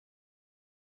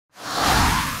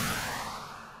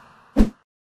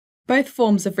Both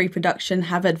forms of reproduction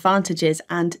have advantages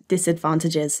and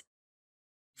disadvantages.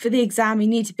 For the exam, you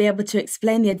need to be able to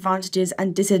explain the advantages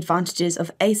and disadvantages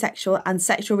of asexual and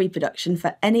sexual reproduction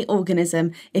for any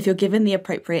organism if you're given the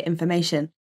appropriate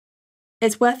information.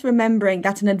 It's worth remembering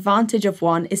that an advantage of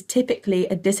one is typically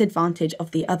a disadvantage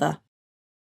of the other.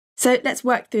 So let's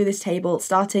work through this table,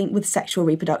 starting with sexual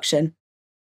reproduction.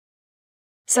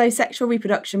 So sexual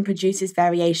reproduction produces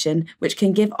variation, which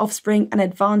can give offspring an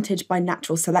advantage by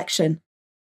natural selection.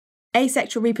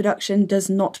 Asexual reproduction does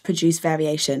not produce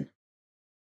variation.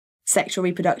 Sexual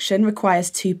reproduction requires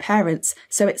 2 parents,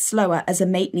 so it's slower as a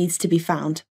mate needs to be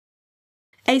found.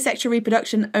 Asexual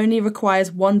reproduction only requires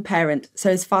 1 parent, so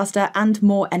is faster and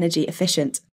more energy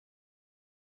efficient.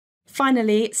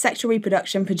 Finally, sexual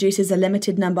reproduction produces a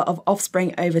limited number of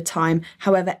offspring over time.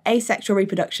 However, asexual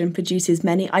reproduction produces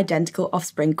many identical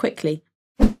offspring quickly.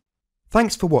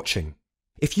 Thanks for watching.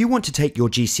 If you want to take your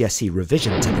GCSE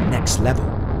revision to the next level,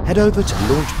 head over to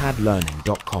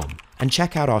launchpadlearning.com and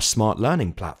check out our smart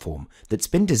learning platform that's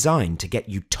been designed to get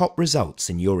you top results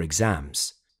in your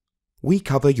exams. We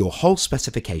cover your whole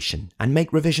specification and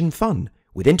make revision fun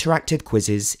with interactive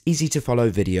quizzes, easy to follow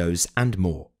videos and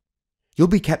more. You'll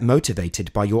be kept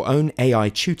motivated by your own AI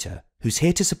tutor who's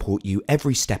here to support you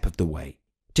every step of the way.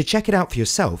 To check it out for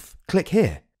yourself, click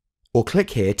here. Or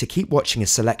click here to keep watching a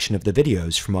selection of the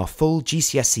videos from our full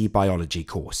GCSE Biology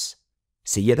course.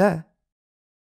 See you there!